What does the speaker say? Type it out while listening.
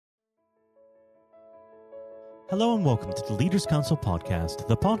Hello and welcome to the Leaders Council podcast,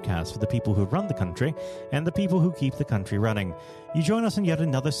 the podcast for the people who run the country and the people who keep the country running. You join us on yet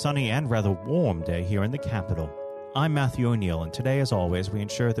another sunny and rather warm day here in the capital. I'm Matthew O'Neill, and today, as always, we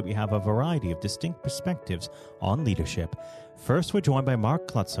ensure that we have a variety of distinct perspectives on leadership. First, we're joined by Mark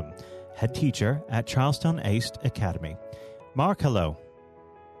Clutsom, head teacher at Charlestown East Academy. Mark, hello.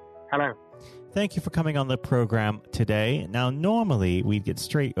 Hello. Thank you for coming on the program today. Now, normally we'd get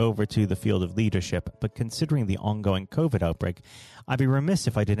straight over to the field of leadership, but considering the ongoing COVID outbreak, I'd be remiss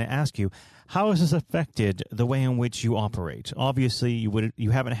if I didn't ask you, how has this affected the way in which you operate? Obviously,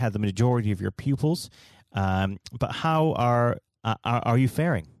 you haven't had the majority of your pupils, but how are you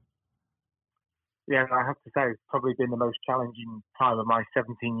faring? Yeah, I have to say it's probably been the most challenging time of my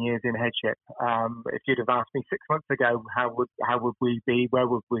 17 years in headship. If you'd have asked me 6 months ago, how would we be? Where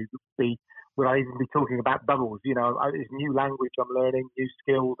would we be? Would I even be talking about bubbles? You know, it's new language I'm learning, new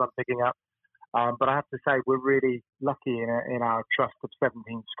skills I'm picking up. But I have to say we're really lucky in our trust of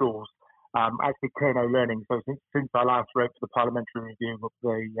 17 schools. Actually, Kernow Learning. So since I last wrote for the parliamentary review of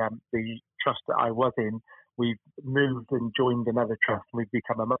the trust that I was in, we've moved and joined another trust. We've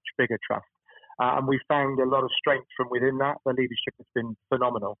become a much bigger trust. And we've found a lot of strength from within that. The leadership has been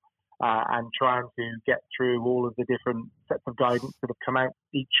phenomenal. And trying to get through all of the different sets of guidance that have come out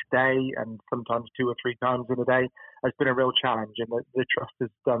each day and sometimes 2 or 3 times in a day has been a real challenge. And the trust has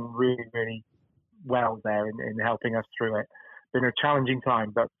done really, really well there in helping us through it. Been a challenging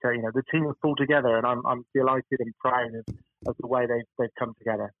time, but the team have pulled together, and I'm delighted and proud of the way they've come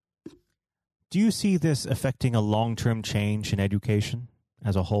together. Do you see this affecting a long-term change in education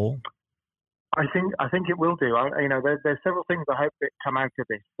as a whole? I think it will do. There's several things I hope that come out of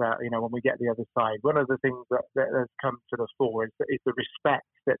this. When we get the other side, one of the things that has come to the fore is the respect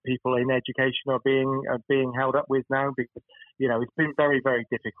that people in education are being held up with now. Because it's been very, very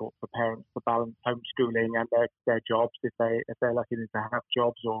difficult for parents to balance homeschooling and their jobs if they're lucky to have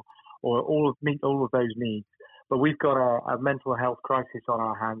jobs or meet all of those needs. But we've got a mental health crisis on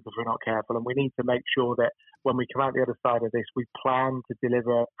our hands if we're not careful, and we need to make sure that when we come out the other side of this, we plan to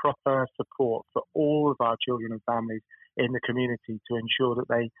deliver proper support for all of our children and families in the community to ensure that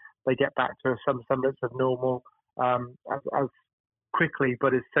they get back to some semblance of normal as quickly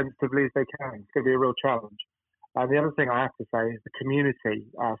but as sensitively as they can. It's going to be a real challenge. And the other thing I have to say is the community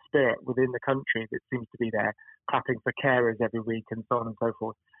spirit within the country that seems to be there, clapping for carers every week and so on and so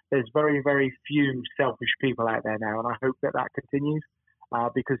forth. There's very, very few selfish people out there now, and I hope that continues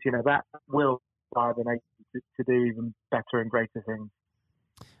because, that will inspire the nation to do even better and greater things.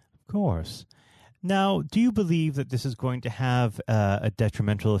 Of course. Now, do you believe that this is going to have a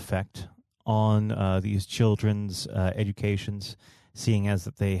detrimental effect on these children's educations, seeing as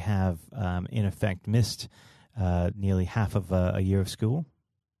that they have, in effect, missed nearly half of a year of school?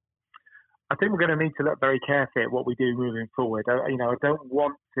 I think we're going to need to look very carefully at what we do moving forward. I don't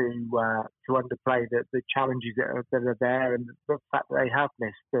want to underplay the challenges that are there and the fact that they have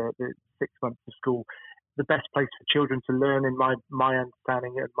missed the 6 months of school. The best place for children to learn, in my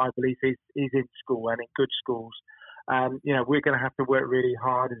understanding and my belief, is in school and in good schools. We're going to have to work really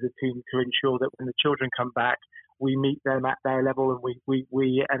hard as a team to ensure that when the children come back, we meet them at their level and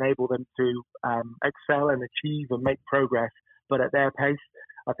we enable them to excel and achieve and make progress, but at their pace.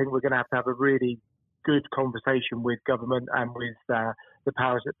 I think we're going to have a really good conversation with government and with the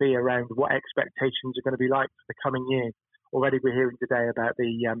powers that be around what expectations are going to be like for the coming years. Already we're hearing today about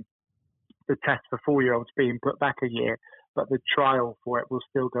the test for 4-year-olds being put back a year, but the trial for it will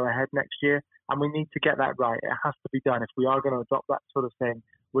still go ahead next year. And we need to get that right. It has to be done. If we are going to adopt that sort of thing,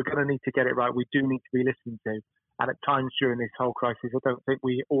 we're going to need to get it right. We do need to be listened to. And at times during this whole crisis, I don't think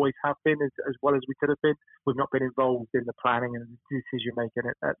we always have been as well as we could have been. We've not been involved in the planning and the decision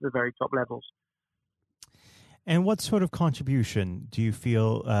making at the very top levels. And what sort of contribution do you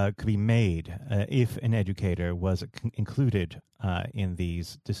feel could be made if an educator was included in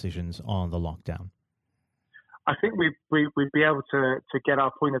these decisions on the lockdown? I think we'd be able to get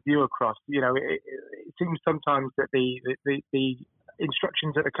our point of view across. It seems sometimes that the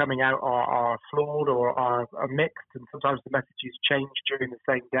instructions that are coming out are flawed or are mixed, and sometimes the messages change during the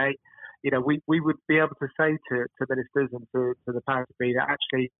same day. We would be able to say to ministers and to the powers that be that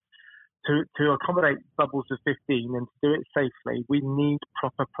actually to accommodate bubbles of 15 and to do it safely, we need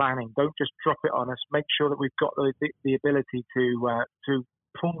proper planning. Don't just drop it on us. Make sure that we've got the ability to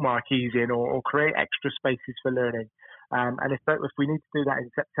pull marquees in or create extra spaces for learning. And if we need to do that in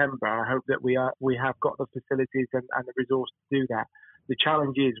September, I hope that we have got the facilities and the resource to do that. The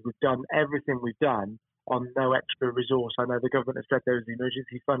challenge is we've done everything we've done on no extra resource. I know the government has said there is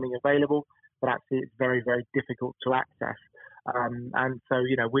emergency funding available, but actually it's very, very difficult to access. And so,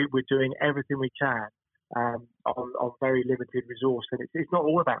 we're doing everything we can on very limited resource. And it's not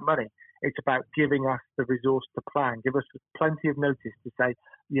all about money. It's about giving us the resource to plan, give us plenty of notice to say,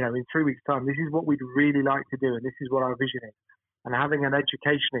 in 3 weeks' time, this is what we'd really like to do, and this is what our vision is. And having an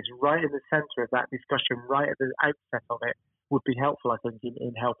educationist right in the centre of that discussion, right at the outset of it, would be helpful, I think,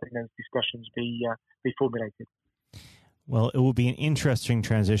 in helping those discussions be formulated. Well, it will be an interesting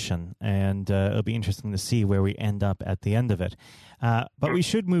transition, and it'll be interesting to see where we end up at the end of it. But we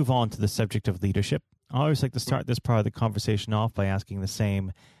should move on to the subject of leadership. I always like to start this part of the conversation off by asking the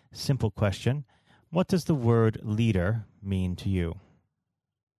same simple question. What does the word leader mean to you?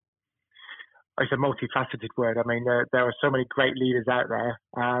 It's a multifaceted word. I mean, there are so many great leaders out there,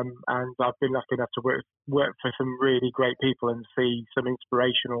 and I've been lucky enough to work for some really great people and see some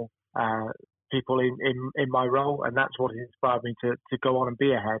inspirational people in my role, and that's what inspired me to go on and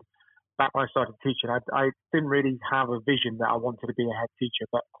be a head. Back when I started teaching, I didn't really have a vision that I wanted to be a head teacher,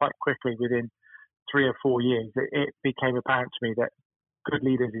 but quite quickly, within 3 or 4 years, it became apparent to me that good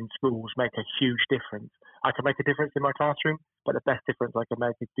leaders in schools make a huge difference. I can make a difference in my classroom, but the best difference I can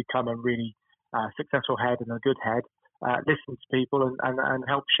make is become a really successful head and a good head, listen to people and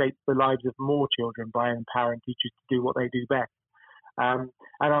help shape the lives of more children by empowering teachers to do what they do best. And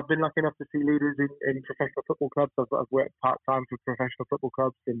I've been lucky enough to see leaders in professional football clubs. I've worked part-time for professional football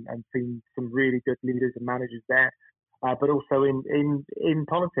clubs and seen some really good leaders and managers there. But also in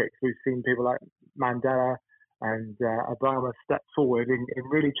politics, we've seen people like Mandela and Obama step forward in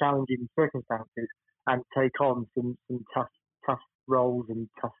really challenging circumstances and take on some tough roles and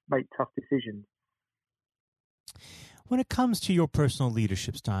make tough decisions. When it comes to your personal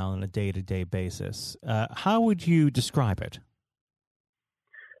leadership style on a day-to-day basis, how would you describe it?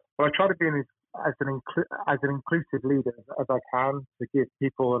 Well, I try to be as an inclusive leader as I can, to give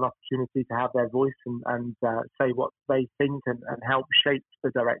people an opportunity to have their voice and say what they think and help shape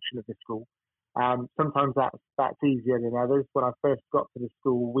the direction of the school. Sometimes that's easier than others. When I first got to the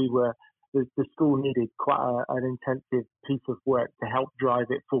school, the school needed quite an intensive piece of work to help drive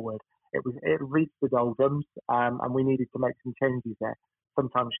it forward. It reached the doldrums, and we needed to make some changes there.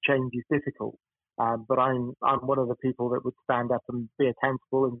 Sometimes change is difficult, but I'm one of the people that would stand up and be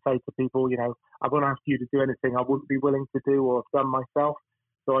accountable and say to people, I won't ask you to do anything I wouldn't be willing to do or have done myself.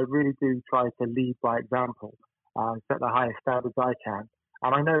 So I really do try to lead by example, set the highest standards I can.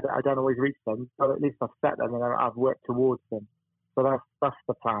 And I know that I don't always reach them, but at least I've set them and I've worked towards them. So that's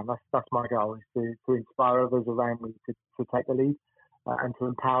the plan. That's my goal, is to inspire others around me to take the lead and to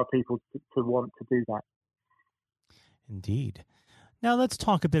empower people to want to do that. Indeed. Now let's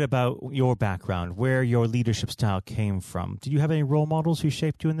talk a bit about your background, where your leadership style came from. Did you have any role models who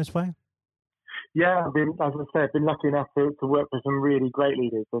shaped you in this way? Yeah, as I said, I've been lucky enough to work for some really great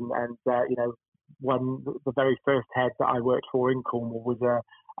leaders, and when the very first head that I worked for in Cornwall was a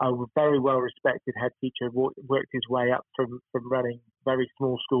very well-respected head teacher, worked his way up from running very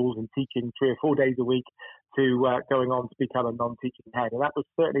small schools and teaching 3 or 4 days a week to going on to become a non-teaching head. And that was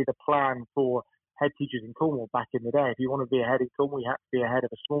certainly the plan for head teachers in Cornwall back in the day. If you want to be a head in Cornwall, you had to be a head of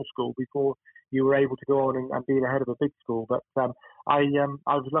a small school before you were able to go on and be the head of a big school. But I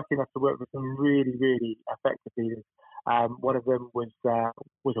was lucky enough to work with some really, really effective leaders. One of them was a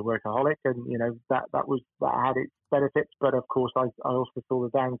workaholic, and that had its benefits. But of course, I also saw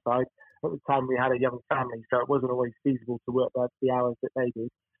the downside. At the time, we had a young family, so it wasn't always feasible to work the hours that they did.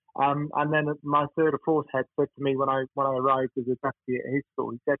 And then my third or fourth head said to me when I arrived as a deputy at his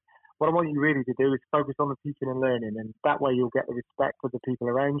school, he said, "What I want you really to do is focus on the teaching and learning, and that way you'll get the respect of the people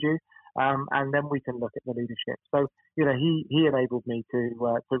around you, and then we can look at the leadership." So he enabled me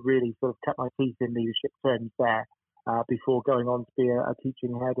to really sort of cut my teeth in leadership terms there. Before going on to be a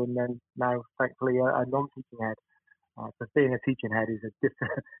teaching head, and then now, thankfully, a non-teaching head. Because being a teaching head is a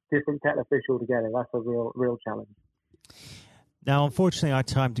different kettle of fish altogether. That's a real challenge. Now, unfortunately, our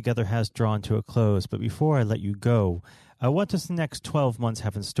time together has drawn to a close, but before I let you go, what does the next 12 months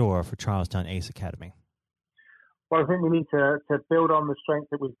have in store for Charlestown ACE Academy? Well, I think we need to build on the strength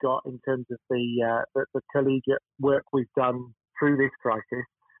that we've got in terms of the collegiate work we've done through this crisis.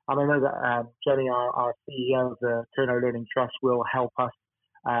 And I know that Jenny, our CEO of the Kernow Learning Trust, will help us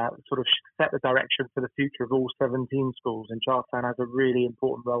sort of set the direction for the future of all 17 schools. And Charlestown has a really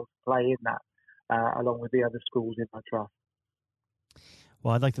important role to play in that, along with the other schools in our trust.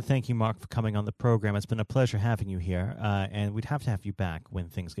 Well, I'd like to thank you, Mark, for coming on the program. It's been a pleasure having you here, and we'd have to have you back when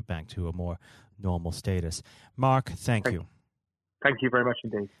things get back to a more normal status. Mark, thank you. Thank you very much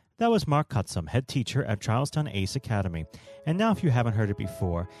indeed. That was Mark Clutsom, head teacher at Charlestown ACE Academy. And now, if you haven't heard it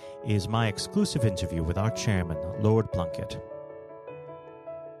before, is my exclusive interview with our chairman, Lord Blunkett.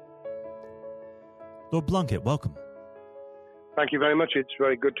 Lord Blunkett, welcome. Thank you very much. It's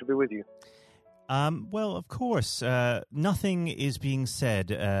very good to be with you. Well, of course, nothing is being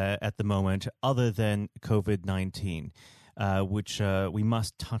said at the moment other than COVID-19, which we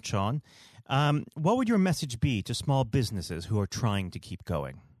must touch on. What would your message be to small businesses who are trying to keep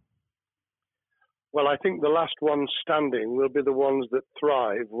going? Well, I think the last ones standing will be the ones that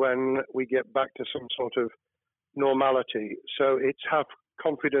thrive when we get back to some sort of normality. So it's have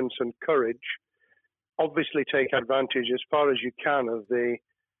confidence and courage. Obviously, take advantage as far as you can of the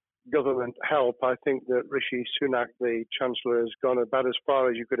government help. I think that Rishi Sunak, the Chancellor, has gone about as far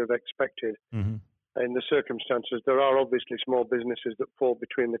as you could have expected in the circumstances. There are obviously small businesses that fall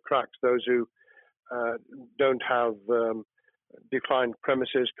between the cracks. Those who don't have defined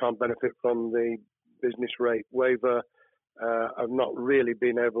premises can't benefit from the business rate waiver, have not really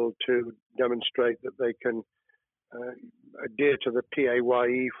been able to demonstrate that they can adhere to the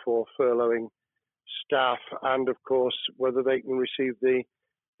PAYE for furloughing staff, and of course whether they can receive the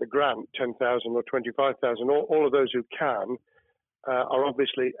grant, 10,000 or 25,000. All of those who can are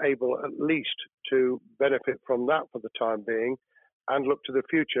obviously able at least to benefit from that for the time being and look to the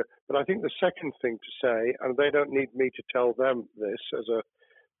future. But I think the second thing to say, and they don't need me to tell them this as a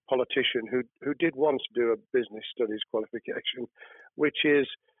politician who did once do a business studies qualification, which is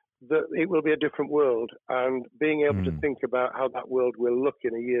that it will be a different world, and being able to think about how that world will look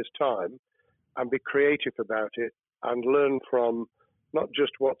in a year's time and be creative about it and learn from not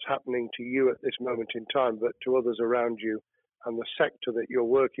just what's happening to you at this moment in time, but to others around you and the sector that you're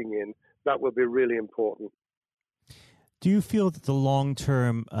working in, that will be really important. Do you feel that the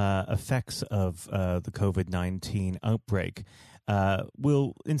long-term effects of the COVID-19 outbreak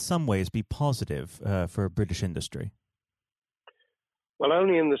will in some ways be positive for British industry? Well,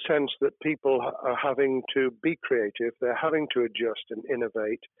 only in the sense that people are having to be creative, they're having to adjust and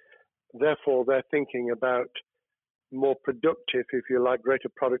innovate. Therefore, they're thinking about more productive, if you like, greater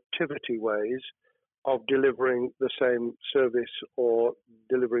productivity ways of delivering the same service or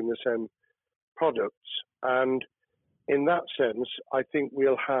delivering the same products. And in that sense, I think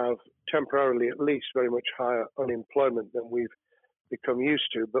we'll have temporarily at least very much higher unemployment than we've become used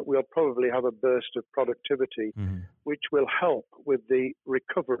to, but we'll probably have a burst of productivity, which will help with the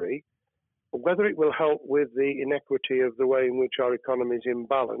recovery. Whether it will help with the inequity of the way in which our economy is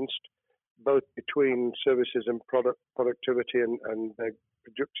imbalanced, both between services and productivity and the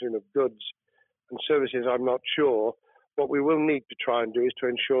production of goods and services, I'm not sure. What we will need to try and do is to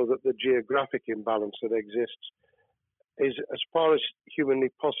ensure that the geographic imbalance that exists is, as far as humanly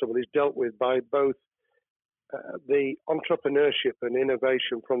possible, is dealt with by both the entrepreneurship and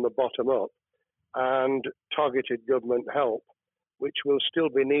innovation from the bottom up and targeted government help, which will still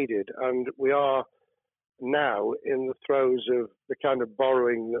be needed. And we are now in the throes of the kind of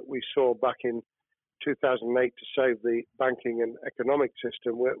borrowing that we saw back in 2008 to save the banking and economic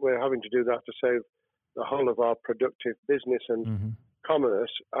system. We're having to do that to save the whole of our productive business and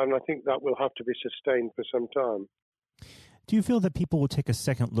commerce, and I think that will have to be sustained for some time. Do you feel that people will take a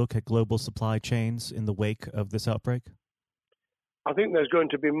second look at global supply chains in the wake of this outbreak? I think there's going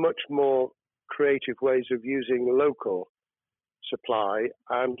to be much more creative ways of using local supply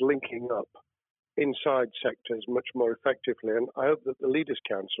and linking up inside sectors much more effectively. And I hope that the Leaders'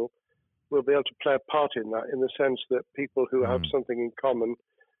 Council will be able to play a part in that, in the sense that people who have something in common,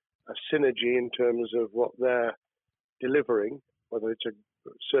 a synergy in terms of what they're delivering, whether it's a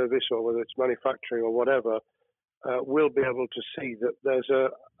service or whether it's manufacturing or whatever, will be able to see that there's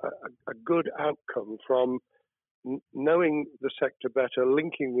a good outcome from knowing the sector better,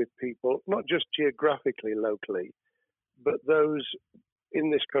 linking with people, not just geographically, locally, but those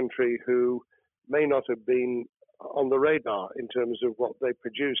in this country who may not have been on the radar in terms of what they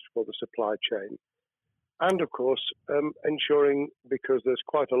produced for the supply chain. And of course, ensuring, because there's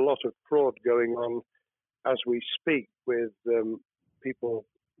quite a lot of fraud going on as we speak with people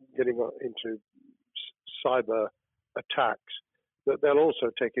getting into cyber attacks, that they'll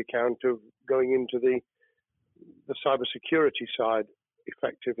also take account of going into the cyber security side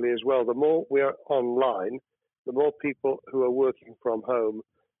effectively as well. The more we are online, the more people who are working from home,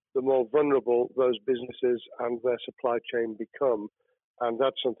 the more vulnerable those businesses and their supply chain become. And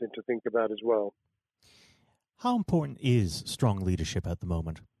that's something to think about as well. How important is strong leadership at the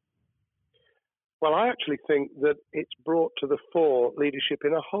moment? Well, I actually think that it's brought to the fore leadership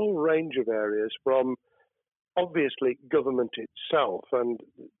in a whole range of areas, from obviously government itself, and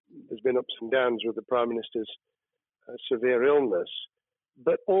there's been ups and downs with the Prime Minister's severe illness,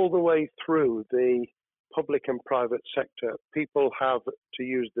 but all the way through the public and private sector, people have, to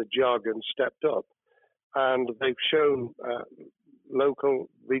use the jargon, stepped up, and they've shown local,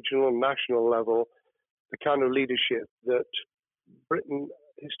 regional, national level the kind of leadership that Britain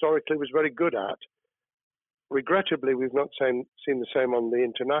historically was very good at. Regrettably, we've not seen the same on the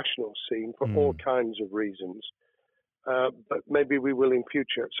international scene for all kinds of reasons, but maybe we will in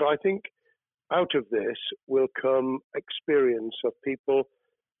future. So I think out of this will come experience of people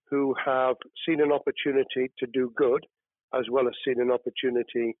who have seen an opportunity to do good, as well as seen an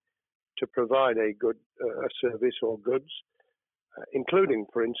opportunity to provide a good service or goods, including,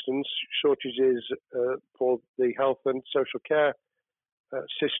 for instance, shortages for the health and social care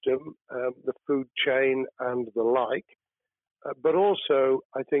system, the food chain and the like, but also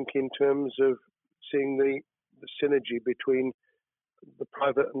I think in terms of seeing the synergy between the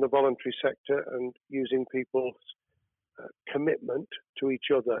private and the voluntary sector and using people's commitment to each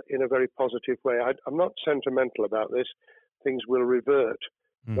other in a very positive way. I'm not sentimental about this. Things will revert.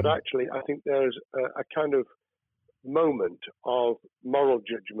 But actually, I think there's a kind of moment of moral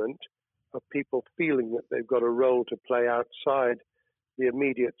judgment of people feeling that they've got a role to play outside the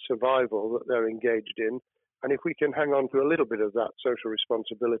immediate survival that they're engaged in. And if we can hang on to a little bit of that social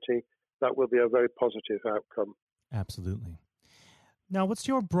responsibility, that will be a very positive outcome. Absolutely. Now, what's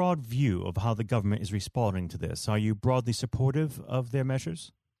your broad view of how the government is responding to this? Are you broadly supportive of their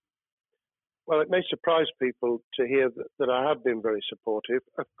measures? Well, it may surprise people to hear that I have been very supportive.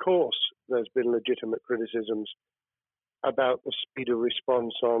 Of course, there's been legitimate criticisms about the speed of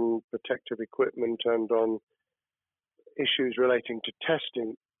response on protective equipment and on issues relating to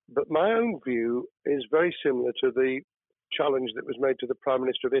testing. But my own view is very similar to the challenge that was made to the Prime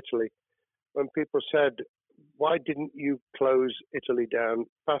Minister of Italy when people said, why didn't you close Italy down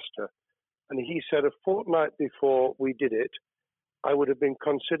faster? And he said, a fortnight before we did it, I would have been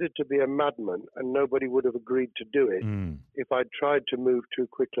considered to be a madman and nobody would have agreed to do it if I'd tried to move too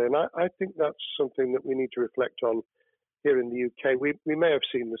quickly. And I think that's something that we need to reflect on here in the UK. We may have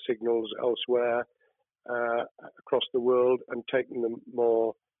seen the signals elsewhere across the world and taken them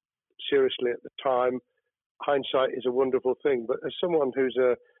more seriously at the time. Hindsight is a wonderful thing, but as someone who's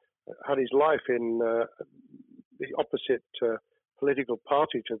had his life in the opposite political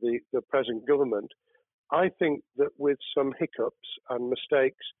party to the present government, I think that with some hiccups and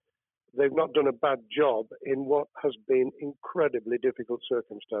mistakes, they've not done a bad job in what has been incredibly difficult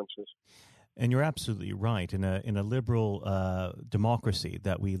circumstances. And you're absolutely right. In a liberal democracy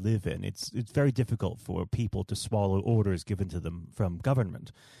that we live in, it's very difficult for people to swallow orders given to them from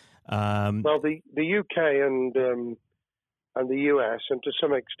government. Well, the UK and the US, and to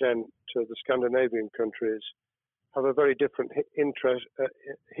some extent the Scandinavian countries, have a very different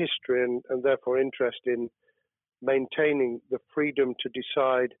history and therefore interest in maintaining the freedom to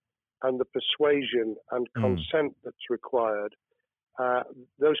decide and the persuasion and consent that's required.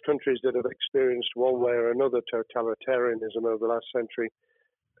 Those countries that have experienced one way or another totalitarianism over the last century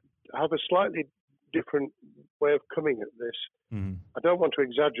have a slightly different way of coming at this. I don't want to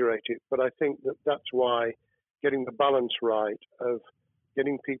exaggerate it, but I think that that's why getting the balance right of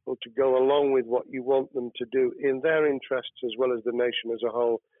getting people to go along with what you want them to do in their interests as well as the nation as a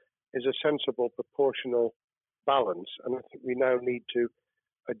whole is a sensible, proportional balance. And I think we now need to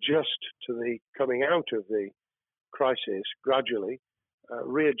adjust to the coming out of the crisis gradually,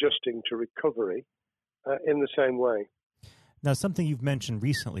 readjusting to recovery in the same way. Now, something you've mentioned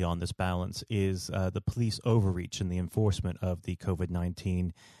recently on this balance is the police overreach in the enforcement of the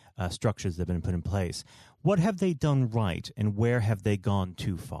COVID-19 structures that have been put in place. What have they done right, and where have they gone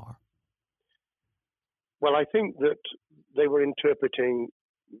too far? Well, I think that they were interpreting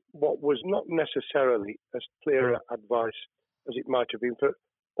what was not necessarily as clear advice as it might have been for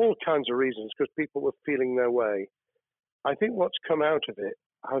all kinds of reasons, because people were feeling their way. I think what's come out of it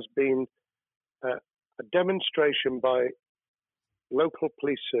has been a demonstration by local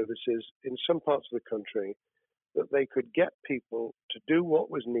police services in some parts of the country that they could get people to do what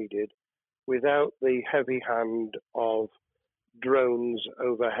was needed without the heavy hand of drones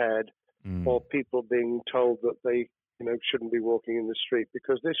overhead or people being told that they shouldn't be walking in the street,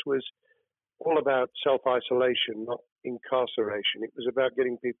 because this was all about self-isolation, not incarceration. It was about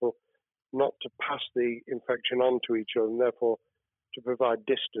getting people not to pass the infection on to each other and therefore to provide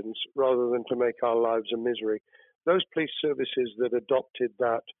distance rather than to make our lives a misery. Those police services that adopted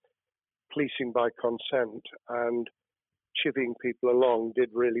that policing by consent and chivying people along did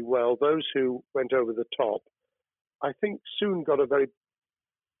really well. Those who went over the top, I think, soon got a very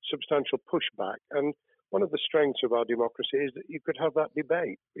substantial pushback. And one of the strengths of our democracy is that you could have that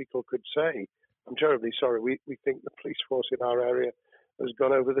debate. People could say, I'm terribly sorry, we think the police force in our area has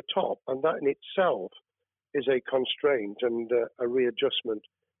gone over the top. And that in itself is a constraint and a readjustment.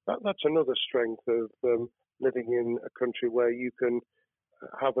 That's another strength of living in a country where you can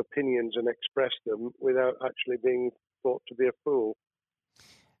have opinions and express them without actually being thought to be a fool.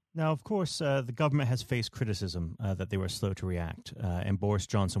 Now, of course, the government has faced criticism that they were slow to react, and Boris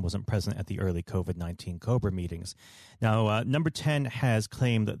Johnson wasn't present at the early COVID-19 COBRA meetings. Now, Number 10 has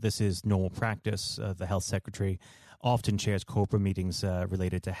claimed that this is normal practice. The health secretary often chairs COBRA meetings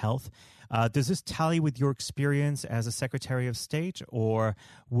related to health. Does this tally with your experience as a Secretary of State, or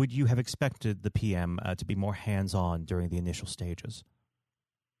would you have expected the PM to be more hands-on during the initial stages?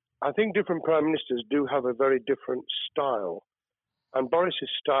 I think different prime ministers do have a very different style. And Boris's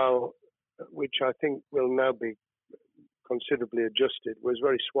style, which I think will now be considerably adjusted, was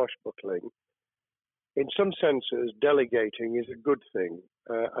very swashbuckling. In some senses, delegating is a good thing,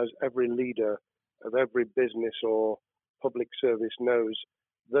 as every leader of every business or public service knows.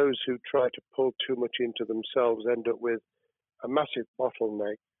 Those who try to pull too much into themselves end up with a massive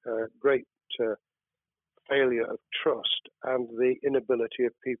bottleneck, great failure of trust, and the inability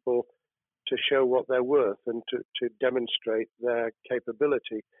of people to show what they're worth and to demonstrate their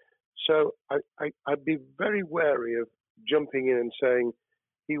capability. So I'd be very wary of jumping in and saying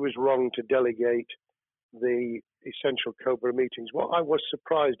he was wrong to delegate the essential COBRA meetings. What I was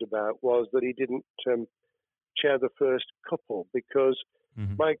surprised about was that he didn't chair the first couple, because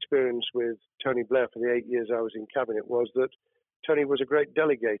my experience with Tony Blair for the 8 years I was in Cabinet was that Tony was a great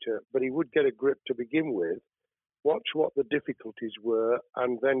delegator, but he would get a grip to begin with, watch what the difficulties were,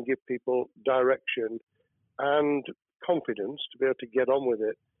 and then give people direction and confidence to be able to get on with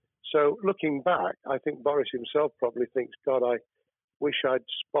it. So looking back, I think Boris himself probably thinks, God, I wish I'd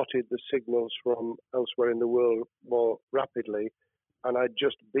spotted the signals from elsewhere in the world more rapidly, and I'd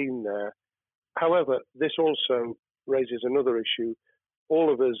just been there. However, this also raises another issue.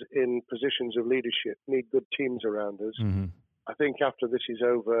 All of us in positions of leadership need good teams around us. I think after this is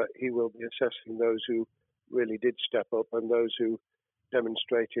over, he will be assessing those who really did step up and those who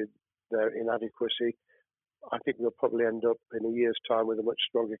demonstrated their inadequacy. I think we'll probably end up in a year's time with a much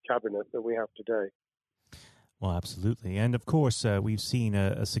stronger cabinet than we have today. Well, absolutely. And of course, we've seen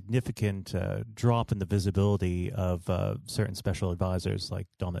a significant drop in the visibility of certain special advisors like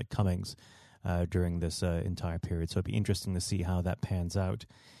Dominic Cummings during this entire period. So it'd be interesting to see how that pans out.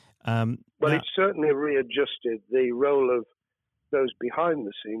 Well, it's certainly readjusted the role of those behind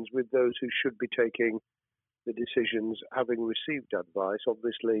the scenes with those who should be taking the decisions, having received advice.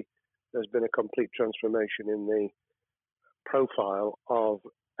 Obviously, there's been a complete transformation in the profile of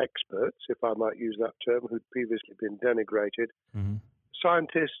experts, if I might use that term, who'd previously been denigrated.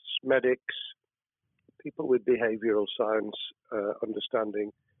 Scientists, medics, people with behavioral science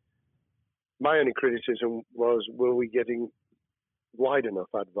understanding. My only criticism was, were we getting wide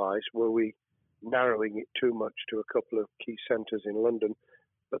enough advice? Were we narrowing it too much to a couple of key centres in London?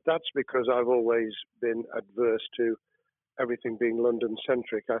 But that's because I've always been adverse to everything being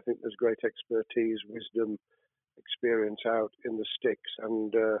London-centric. I think there's great expertise, wisdom, experience out in the sticks,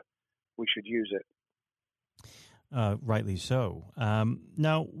 and we should use it. Rightly so.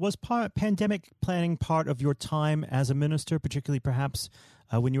 Now, was pandemic planning part of your time as a minister, particularly perhaps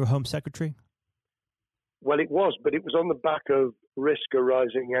when you were Home Secretary? Well, it was, but it was on the back of risk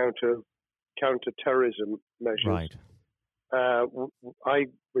arising out of counter-terrorism measures. Right. I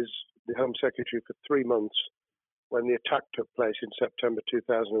was the Home Secretary for 3 months when the attack took place in September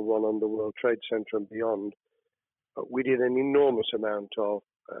 2001 on the World Trade Center and beyond. We did an enormous amount of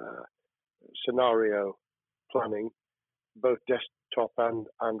scenario planning, both desktop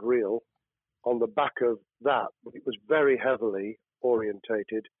and real. On the back of that, it was very heavily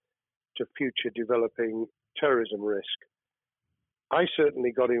orientated to future developing terrorism risk. I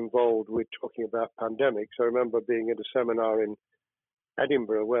certainly got involved with talking about pandemics. I remember being at a seminar in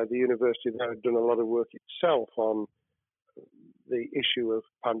Edinburgh where the university there had done a lot of work itself on the issue of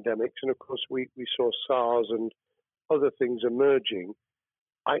pandemics. And of course, we saw SARS and other things emerging.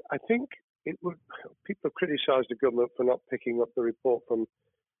 I think people have criticised the government for not picking up the report from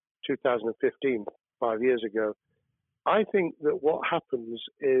 2015, 5 years ago. I think that what happens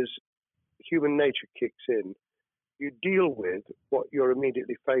is human nature kicks in. You deal with what you're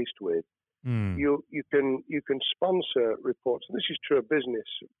immediately faced with. You can sponsor reports, and this is true of business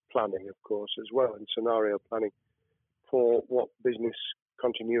planning, of course, as well, and scenario planning for what business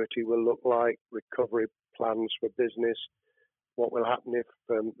continuity will look like, recovery plans for business, what will happen if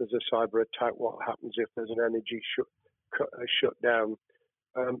there's a cyber attack, what happens if there's an energy shutdown.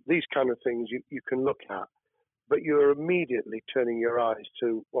 These kind of things you can look at, but you're immediately turning your eyes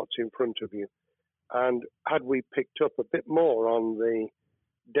to what's in front of you. And had we picked up a bit more on the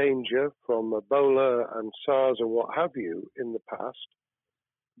danger from Ebola and SARS and what have you in the past,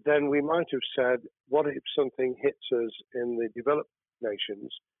 then we might have said, what if something hits us in the developed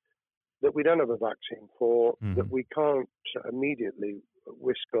nations that we don't have a vaccine for, that we can't immediately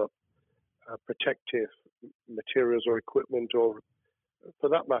whisk up protective materials or equipment, or for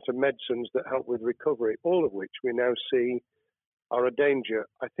that matter, medicines that help with recovery, all of which we now see are a danger.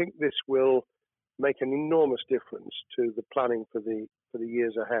 I think this will make an enormous difference to the planning for the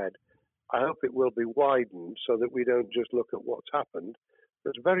years ahead. I hope it will be widened so that we don't just look at what's happened,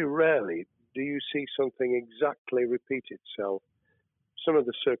 but very rarely do you see something exactly repeat itself. Some of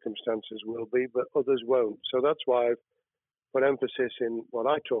the circumstances will be, but others won't. So that's why I've put emphasis in what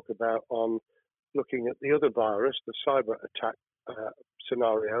I talk about on looking at the other virus, the cyber attack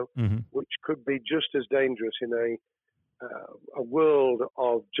scenario, which could be just as dangerous in a world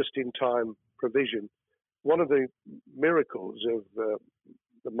of just-in-time provision. One of the miracles of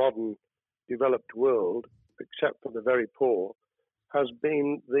the modern developed world, except for the very poor, has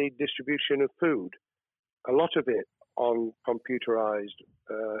been the distribution of food. A lot of it on computerized,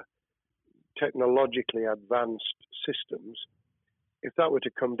 technologically advanced systems. If that were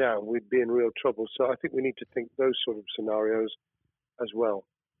to come down, we'd be in real trouble. So I think we need to think those sort of scenarios as well.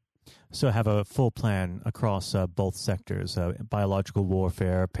 So have a full plan across both sectors, biological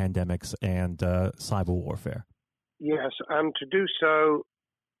warfare, pandemics, and cyber warfare. Yes, and to do so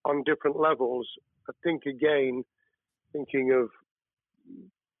on different levels. I think, again,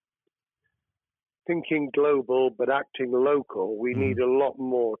 thinking global but acting local, we need a lot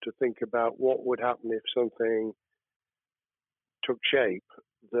more to think about what would happen if something took shape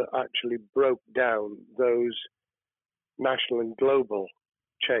that actually broke down those national and global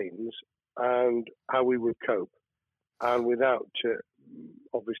chains and how we would cope. And without,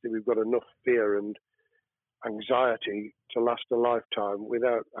 obviously, we've got enough fear and anxiety to last a lifetime.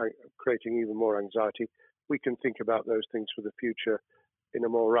 Without creating even more anxiety, we can think about those things for the future in a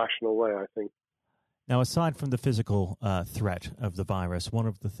more rational way, I think. Now, aside from the physical threat of the virus, one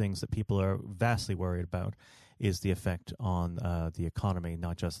of the things that people are vastly worried about is the effect on the economy,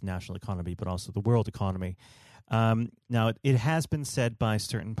 not just the national economy, but also the world economy. Now, it has been said by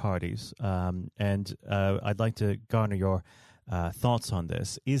certain parties, and I'd like to garner your thoughts on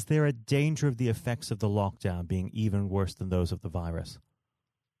this. Is there a danger of the effects of the lockdown being even worse than those of the virus?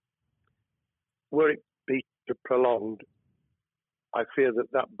 Were it be prolonged, I fear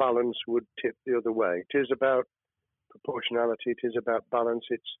that balance would tip the other way. It is about proportionality. It is about balance.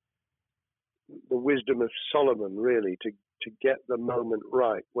 It's the wisdom of Solomon, really, to get the moment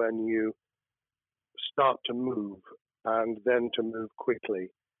right when you start to move and then to move quickly.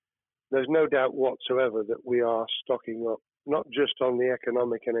 There's no doubt whatsoever that we are stocking up, not just on the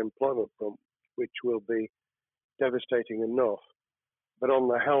economic and employment front, which will be devastating enough, but on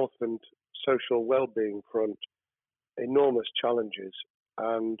the health and social well-being front, enormous challenges,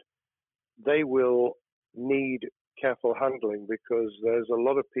 and they will need careful handling because there's a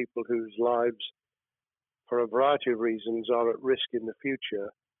lot of people whose lives, for a variety of reasons, are at risk in the future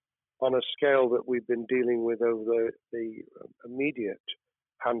on a scale that we've been dealing with over the immediate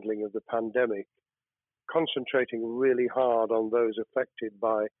handling of the pandemic, concentrating really hard on those affected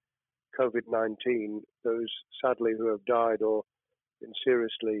by COVID-19, those sadly who have died or been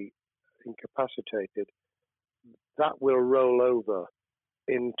seriously incapacitated. That will roll over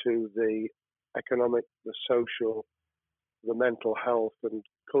into the economic, the social, the mental health and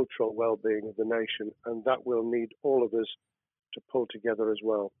cultural well-being of the nation, and that will need all of us to pull together as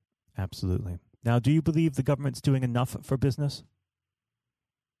well. Absolutely. Now, do you believe the government's doing enough for business?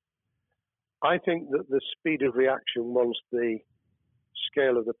 I think that the speed of reaction once the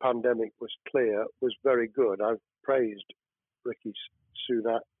scale of the pandemic was clear was very good. I've praised Rishi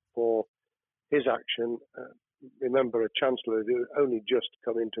Sunak for his action. Remember, a chancellor who only just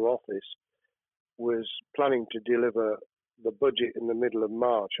come into office was planning to deliver the budget in the middle of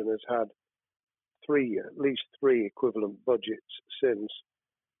March and has had at least three equivalent budgets since.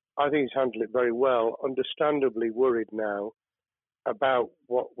 I think he's handled it very well. Understandably worried now about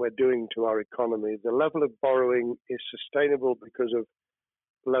what we're doing to our economy. The level of borrowing is sustainable because of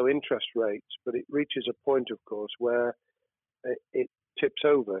low interest rates, but it reaches a point, of course, where it tips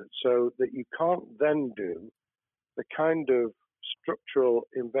over so that you can't then do the kind of structural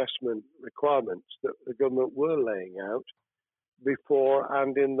investment requirements that the government were laying out before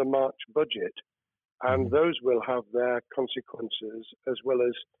and in the March budget. And those will have their consequences as well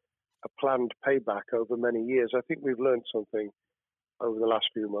as a planned payback over many years. I think we've learned something over the last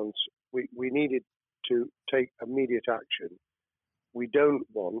few months. We needed to take immediate action. We don't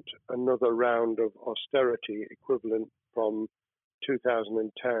want another round of austerity equivalent from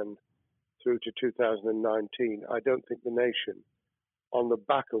 2010 through to 2019. I don't think the nation, on the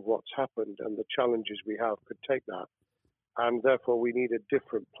back of what's happened and the challenges we have, could take that. And therefore, we need a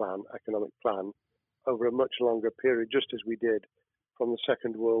different plan, economic plan, over a much longer period, just as we did from the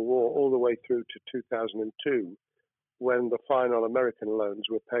Second World War all the way through to 2002, when the final American loans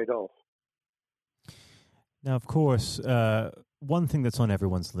were paid off. Now, of course, one thing that's on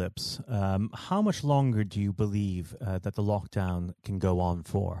everyone's lips, how much longer do you believe that the lockdown can go on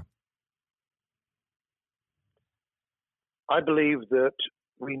for? I believe that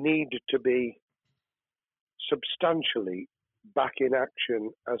we need to be substantially back in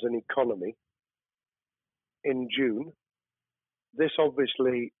action as an economy in June. This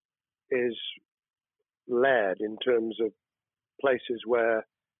obviously is led in terms of places where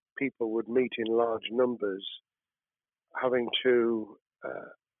people would meet in large numbers, having to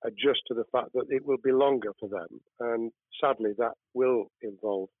adjust to the fact that it will be longer for them. And sadly, that will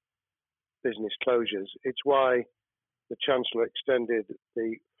involve business closures. It's why the Chancellor extended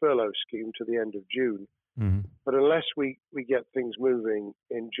the furlough scheme to the end of June. Mm-hmm. But unless we get things moving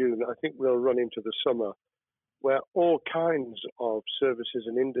in June, I think we'll run into the summer where all kinds of services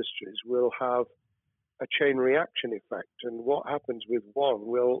and industries will have a chain reaction effect. And what happens with one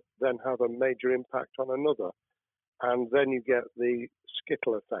will then have a major impact on another. And then you get the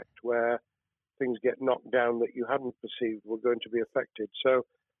skittle effect where things get knocked down that you hadn't perceived were going to be affected. So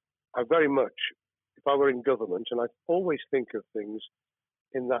I very much, if I were in government, and I always think of things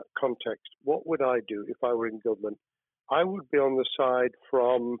in that context, what would I do if I were in government? I would be on the side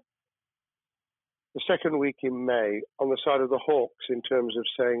from the second week in May, on the side of the hawks in terms of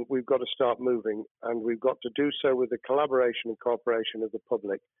saying we've got to start moving, and we've got to do so with the collaboration and cooperation of the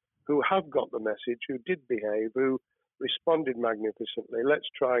public who have got the message, who did behave, who responded magnificently. Let's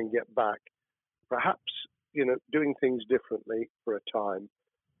try and get back, perhaps, doing things differently for a time,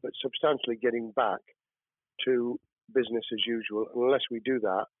 but substantially getting back to business as usual. And unless we do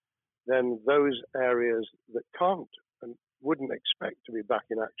that, then those areas that can't and wouldn't expect to be back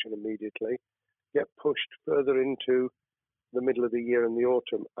in action immediately get pushed further into the middle of the year and the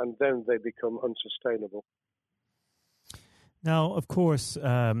autumn, and then they become unsustainable. Now, of course,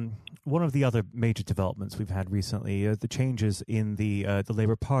 one of the other major developments we've had recently are the changes in the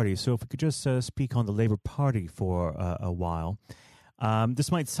Labour Party. So if we could just speak on the Labour Party for a while.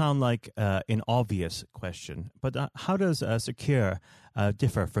 This might sound like an obvious question, but how does Sir Keir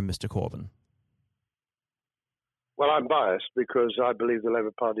differ from Mr. Corbyn? Well, I'm biased because I believe the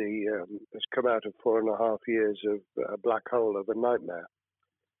Labour Party has come out of 4.5 years of a black hole of a nightmare,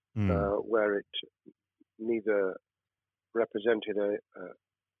 where it neither represented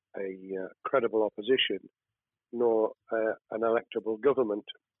a credible opposition nor an electable government.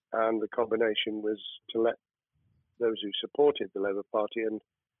 And the combination was to let those who supported the Labour Party and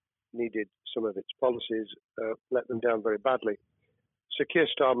needed some of its policies let them down very badly. Sir Keir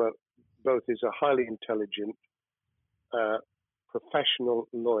Starmer both is a highly intelligent, professional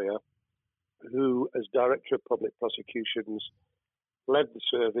lawyer who, as Director of Public Prosecutions, led the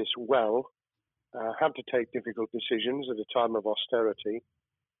service well, had to take difficult decisions at a time of austerity,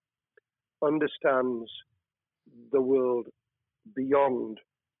 understands the world beyond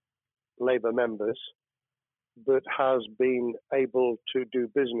Labour members, but has been able to do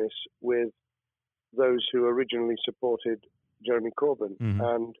business with those who originally supported Jeremy Corbyn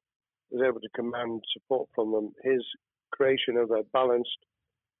and was able to command support from them. His creation of a balanced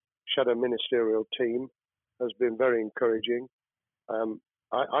shadow ministerial team has been very encouraging.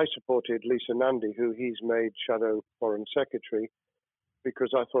 I supported Lisa Nandy, who he's made Shadow Foreign Secretary,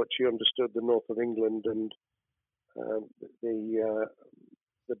 because I thought she understood the north of England and the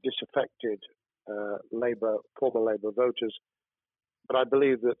disaffected former Labour voters. But I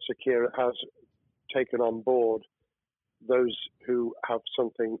believe that Sir Keir has taken on board those who have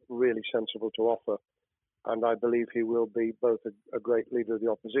something really sensible to offer. And I believe he will be both a great leader of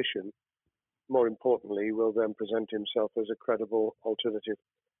the opposition. More importantly, he will then present himself as a credible alternative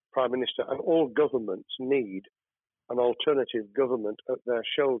prime minister. And all governments need an alternative government at their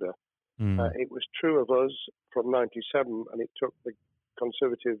shoulder. It was true of us from 97, and it took the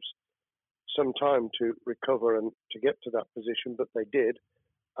Conservatives some time to recover and to get to that position, but they did,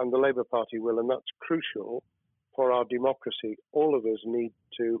 and the Labour Party will, and that's crucial for our democracy. All of us need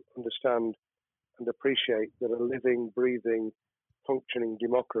to understand and appreciate that a living, breathing, functioning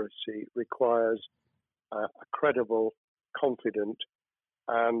democracy requires a credible, confident,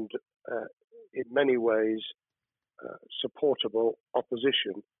 and in many ways supportable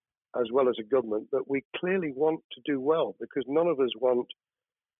opposition, as well as a government that we clearly want to do well, because none of us want,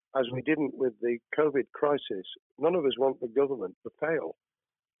 as we didn't with the COVID crisis, none of us want the government to fail.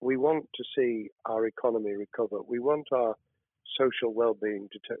 We want to see our economy recover. We want our social well-being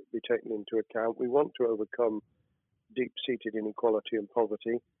to be taken into account. We want to overcome deep-seated inequality and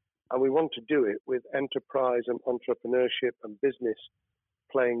poverty. And we want to do it with enterprise and entrepreneurship and business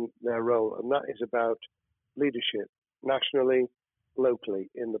playing their role. And that is about leadership nationally, locally,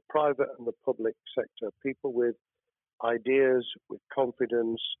 in the private and the public sector. People with ideas, with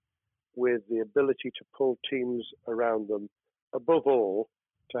confidence, with the ability to pull teams around them. Above all,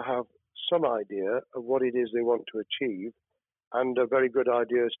 to have some idea of what it is they want to achieve and a very good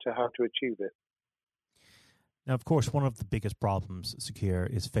idea as to how to achieve it. Now, of course, one of the biggest problems Secure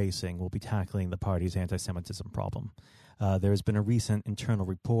is facing will be tackling the party's anti-Semitism problem. There has been a recent internal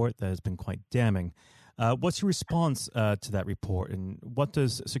report that has been quite damning. What's your response to that report, and what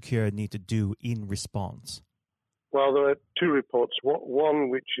does Secure need to do in response? Well, there are two reports. One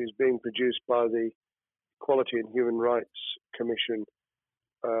which is being produced by the Equality and Human Rights Commission,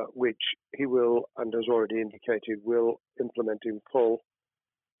 which he will, and has already indicated, will implement in full.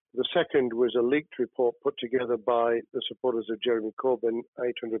 The second was a leaked report put together by the supporters of Jeremy Corbyn,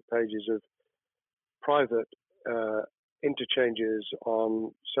 800 pages of private interchanges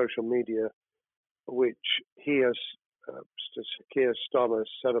on social media, which he has, Keir Starmer,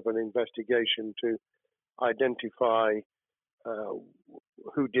 set up an investigation to identify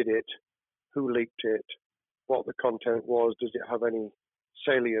who did it, who leaked it, what the content was, does it have any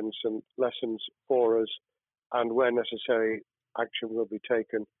salience and lessons for us, and where necessary, action will be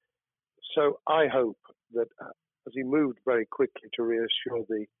taken. So I hope that as he moved very quickly to reassure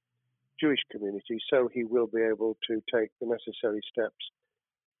the Jewish community, so he will be able to take the necessary steps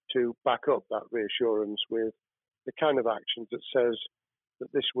to back up that reassurance with the kind of actions that says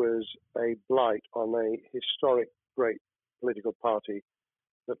that this was a blight on a historic, great political party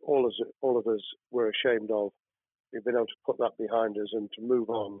that all of us were ashamed of. We've been able to put that behind us and to move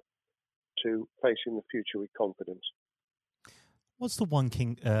on to facing the future with confidence. What's the one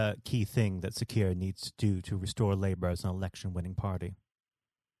key thing that Secure needs to do to restore Labour as an election-winning party?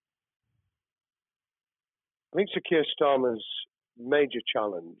 I think Sir Keir Starmer's major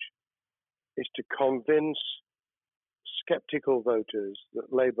challenge is to convince sceptical voters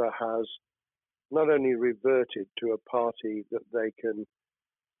that Labour has not only reverted to a party that they can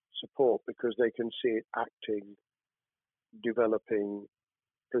support because they can see it acting, developing,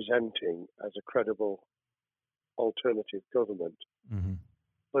 presenting as a credible alternative government,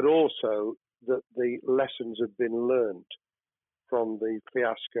 but also that the lessons have been learned from the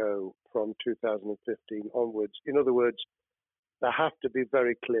fiasco from 2015 onwards. In other words, there have to be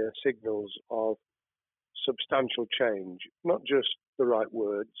very clear signals of substantial change, not just the right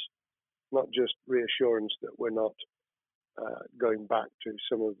words, not just reassurance that we're not going back to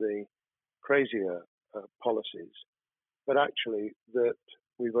some of the crazier policies, but actually that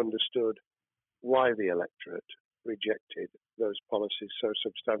we've understood why the electorate rejected those policies so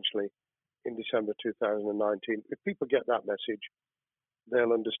substantially in December 2019. If people get that message,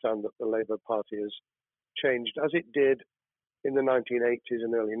 they'll understand that the Labour Party has changed, as it did in the 1980s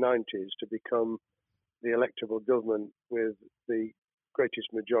and early 90s, to become the electable government with the greatest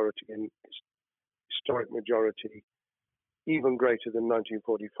majority in historic majority, even greater than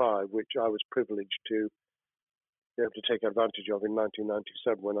 1945, which I was privileged to be able to take advantage of in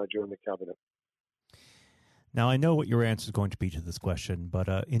 1997 when I joined the cabinet. Now, I know what your answer is going to be to this question, but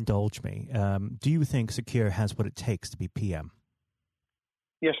indulge me. Do you think Secure has what it takes to be PM?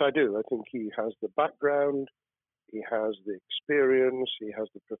 Yes, I do. I think he has the background, he has the experience, he has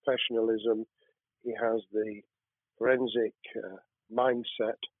the professionalism, he has the forensic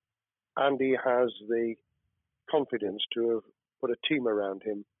mindset, and he has the confidence to have put a team around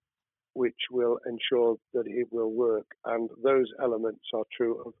him which will ensure that it will work. And those elements are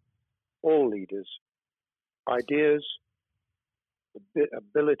true of all leaders. Ideas, the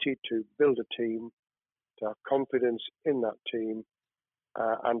ability to build a team, to have confidence in that team,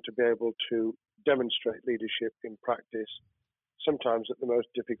 and to be able to demonstrate leadership in practice, sometimes at the most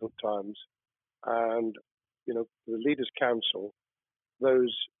difficult times. And, you know, the Leaders' Council,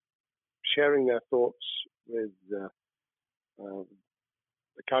 those sharing their thoughts with the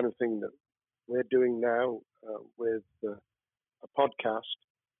kind of thing that we're doing now with a podcast,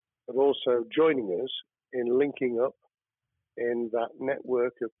 but also joining us in linking up in that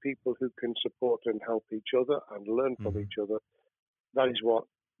network of people who can support and help each other and learn from each other. That is what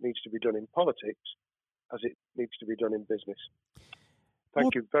needs to be done in politics as it needs to be done in business.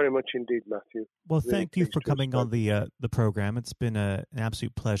 Thank you very much indeed, Matthew. Well, thank you for coming on the program. It's been an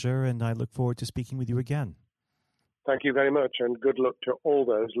absolute pleasure, and I look forward to speaking with you again. Thank you very much, and good luck to all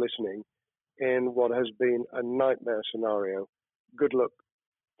those listening in what has been a nightmare scenario. Good luck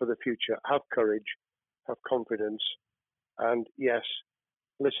for the future. Have courage, have confidence, and yes,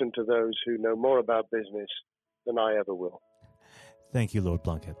 listen to those who know more about business than I ever will. Thank you, Lord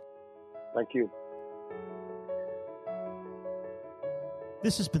Blunkett. Thank you.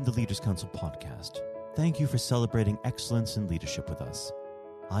 This has been the Leaders Council podcast. Thank you for celebrating excellence in leadership with us.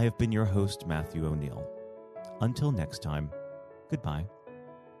 I have been your host, Matthew O'Neill. Until next time, goodbye.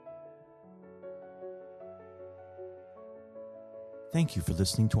 Thank you for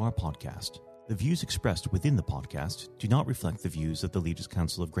listening to our podcast. The views expressed within the podcast do not reflect the views of the Leaders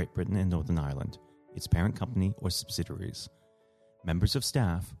Council of Great Britain and Northern Ireland, its parent company or subsidiaries, members of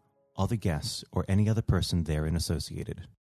staff, other guests, or any other person therein associated.